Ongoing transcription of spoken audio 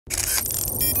Hey,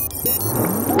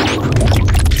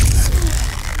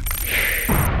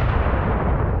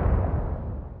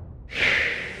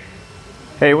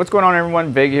 what's going on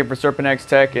everyone? Vega here for SerpentX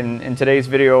Tech, and in today's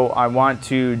video I want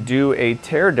to do a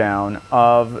teardown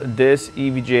of this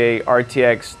EVGA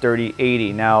RTX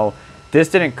 3080. Now, this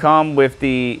didn't come with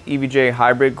the EVGA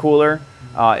hybrid cooler.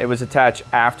 It was attached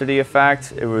after the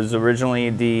effect. It was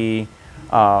originally the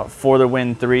For the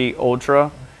Win 3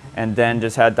 Ultra, and then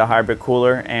just had the hybrid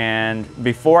cooler. And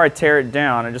before I tear it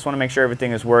down, I just want to make sure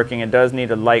everything is working. It does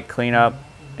need a light cleanup,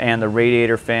 and the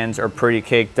radiator fins are pretty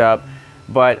caked up.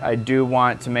 But I do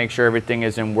want to make sure everything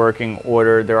is in working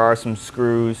order. There are some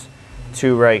screws,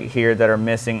 two right here, that are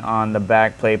missing on the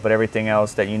back plate, but everything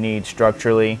else that you need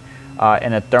structurally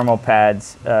and the thermal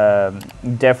pads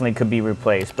definitely could be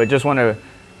replaced. But just want to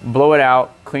blow it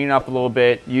out, clean up a little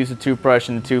bit, use a toothbrush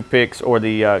and the toothpicks or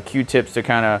the Q-tips to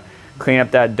kind of clean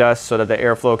up that dust so that the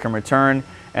airflow can return.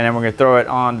 And then we're going to throw it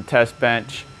on the test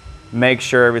bench, make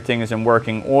sure everything is in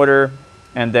working order,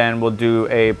 and then we'll do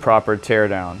a proper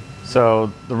teardown.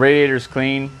 So the radiator's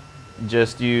clean.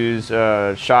 Just use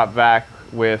shop vac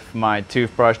with my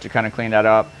toothbrush to kind of clean that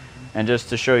up. And just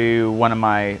to show you one of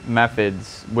my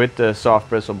methods with the soft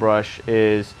bristle brush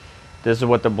is this is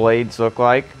what the blades look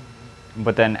like.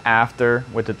 But then after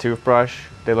with the toothbrush,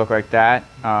 they look like that.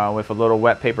 With a little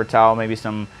wet paper towel, maybe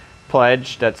some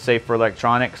Pledge that's safe for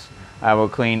electronics, I will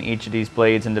clean each of these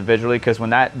blades individually, because when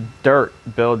that dirt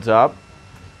builds up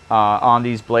on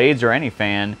these blades or any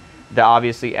fan, that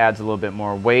obviously adds a little bit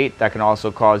more weight. That can also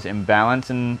cause imbalance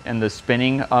in the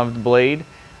spinning of the blade,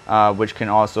 which can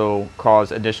also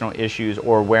cause additional issues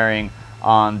or wearing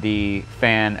on the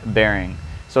fan bearing.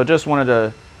 So just one of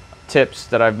the tips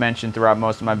that I've mentioned throughout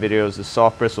most of my videos is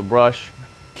soft bristle brush,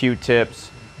 Q-tips,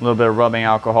 a little bit of rubbing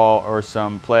alcohol, or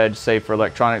some Pledge safe for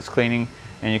electronics cleaning,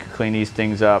 and you can clean these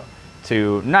things up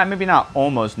to maybe not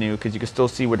almost new, because you can still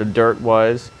see where the dirt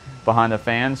was behind the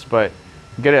fans, but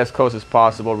get it as close as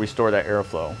possible, restore that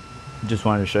airflow. Just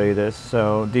wanted to show you this.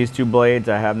 So these two blades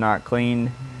I have not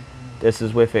cleaned. This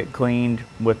is with it cleaned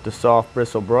with the soft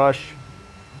bristle brush,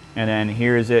 and then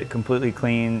here is it completely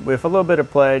clean with a little bit of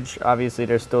Pledge. Obviously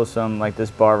there's still some, like this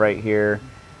bar right here,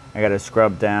 I got to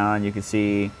scrub down. You can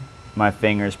see my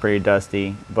fingers pretty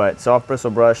dusty, but soft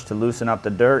bristle brush to loosen up the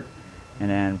dirt, and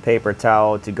then paper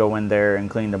towel to go in there and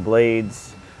clean the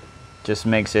blades. Just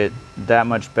makes it that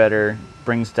much better,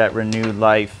 brings that renewed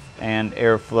life and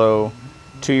airflow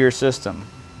to your system.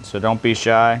 So don't be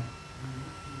shy,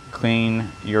 clean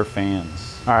your fans.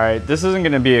 All right, this isn't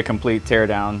gonna be a complete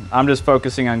teardown. I'm just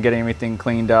focusing on getting everything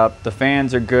cleaned up. The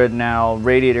fans are good now.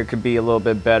 Radiator could be a little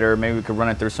bit better. Maybe we could run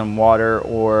it through some water,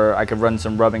 or I could run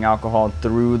some rubbing alcohol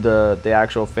through the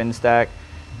actual fin stack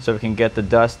so we can get the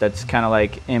dust that's kind of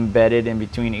like embedded in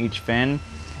between each fin.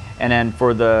 And then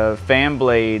for the fan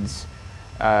blades,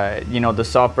 you know, the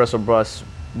soft bristle brush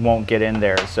won't get in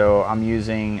there, so I'm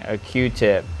using a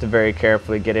Q-tip to very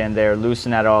carefully get in there, loosen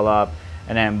that all up,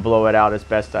 and then blow it out as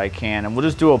best I can. And we'll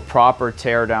just do a proper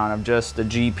teardown of just the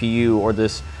GPU or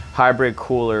this hybrid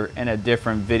cooler in a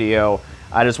different video.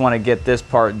 I just want to get this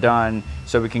part done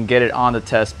so we can get it on the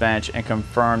test bench and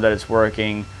confirm that it's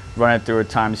working, run it through a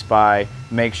time spy,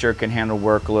 make sure it can handle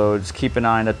workloads, keep an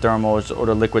eye on the thermals or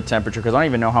the liquid temperature, because I don't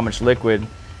even know how much liquid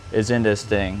is in this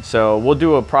thing. So we'll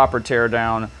do a proper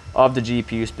teardown of the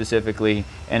GPU specifically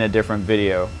in a different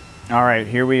video. All right,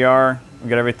 here we are. We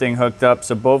got everything hooked up.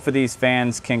 So both of these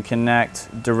fans can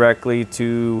connect directly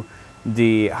to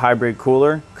the hybrid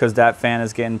cooler, because that fan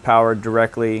is getting powered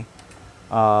directly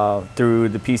through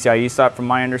the PCIe slot from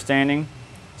my understanding.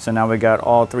 So now we got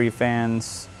all three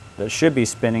fans that should be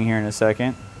spinning here in a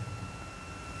second.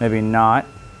 Maybe not.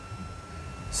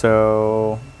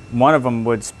 So one of them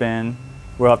would spin.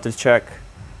 We'll have to check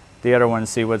the other one,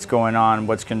 see what's going on,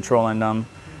 what's controlling them.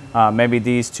 Maybe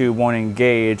these two won't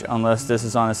engage unless this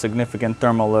is on a significant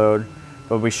thermal load,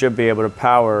 but we should be able to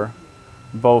power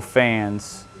both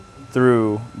fans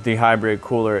through the hybrid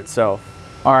cooler itself.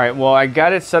 All right, well, I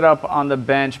got it set up on the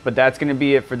bench, but that's gonna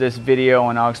be it for this video,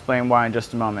 and I'll explain why in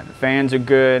just a moment. The fans are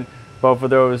good. Both of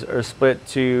those are split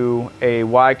to a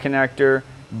Y connector,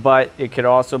 but it could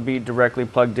also be directly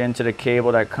plugged into the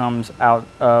cable that comes out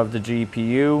of the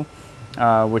GPU,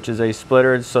 which is a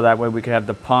splitter, so that way we could have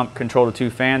the pump control the two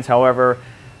fans. However,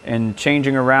 in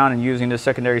changing around and using the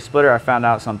secondary splitter, I found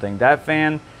out something. That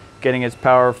fan getting its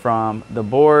power from the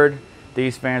board,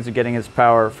 these fans are getting its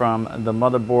power from the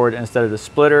motherboard instead of the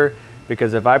splitter,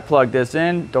 because if I plug this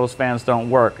in, those fans don't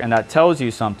work, and that tells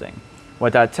you something.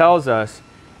 What that tells us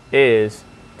is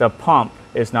the pump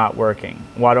is not working.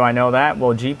 Why do I know that?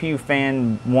 Well, GPU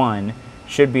fan 1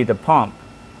 should be the pump.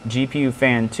 GPU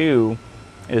fan 2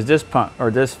 is this pump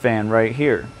or this fan right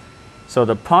here. So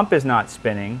the pump is not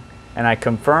spinning, and I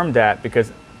confirmed that because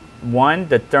one,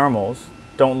 the thermals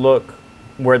don't look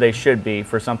where they should be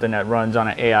for something that runs on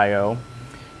an AIO.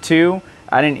 Two,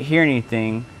 I didn't hear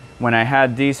anything when I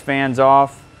had these fans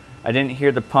off. I didn't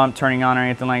hear the pump turning on or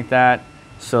anything like that.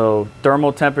 So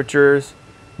thermal temperatures,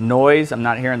 noise, I'm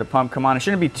not hearing the pump come on. It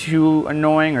shouldn't be too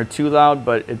annoying or too loud,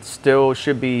 but it still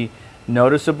should be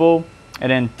noticeable.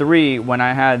 And then three, when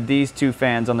I had these two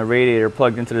fans on the radiator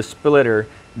plugged into the splitter,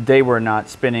 they were not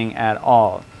spinning at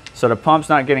all. So the pump's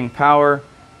not getting power.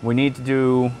 We need to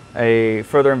do a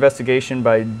further investigation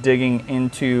by digging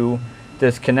into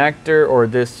this connector or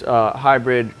this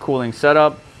hybrid cooling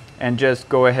setup and just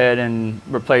go ahead and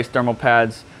replace thermal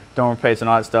pads, don't replace and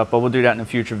all that stuff, but we'll do that in a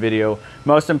future video.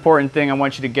 Most important thing I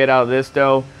want you to get out of this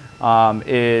though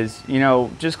is, you know,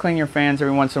 just clean your fans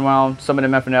every once in a while. Some of the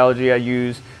methodology I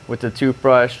use with the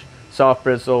toothbrush, soft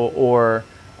bristle, or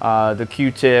the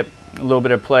Q-tip, a little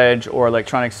bit of Pledge or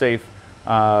electronic safe,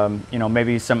 you know,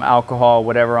 maybe some alcohol,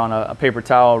 whatever, on a paper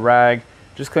towel, rag.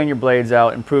 Just clean your blades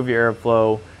out, improve your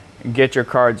airflow, and get your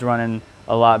cards running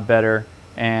a lot better.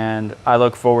 And I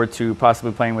look forward to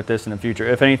possibly playing with this in the future.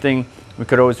 If anything, we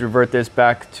could always revert this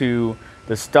back to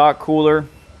the stock cooler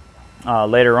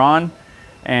later on.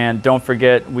 And don't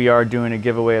forget, we are doing a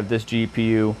giveaway of this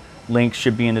GPU. Link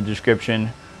should be in the description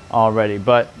already.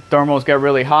 But thermals got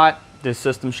really hot. This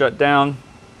system shut down.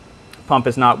 Pump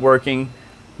is not working.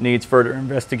 Needs further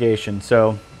investigation.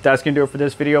 So that's gonna do it for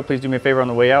this video. Please do me a favor on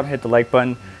the way out, hit the like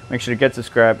button, make sure to get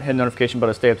subscribed, hit the notification bell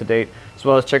to stay up to date, as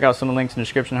well as check out some of the links in the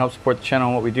description to help support the channel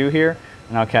and what we do here.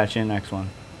 And I'll catch you in the next one.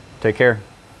 Take care.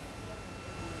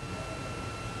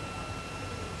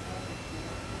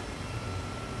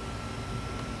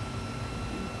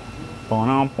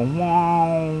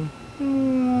 Ba-dum-ba-wom.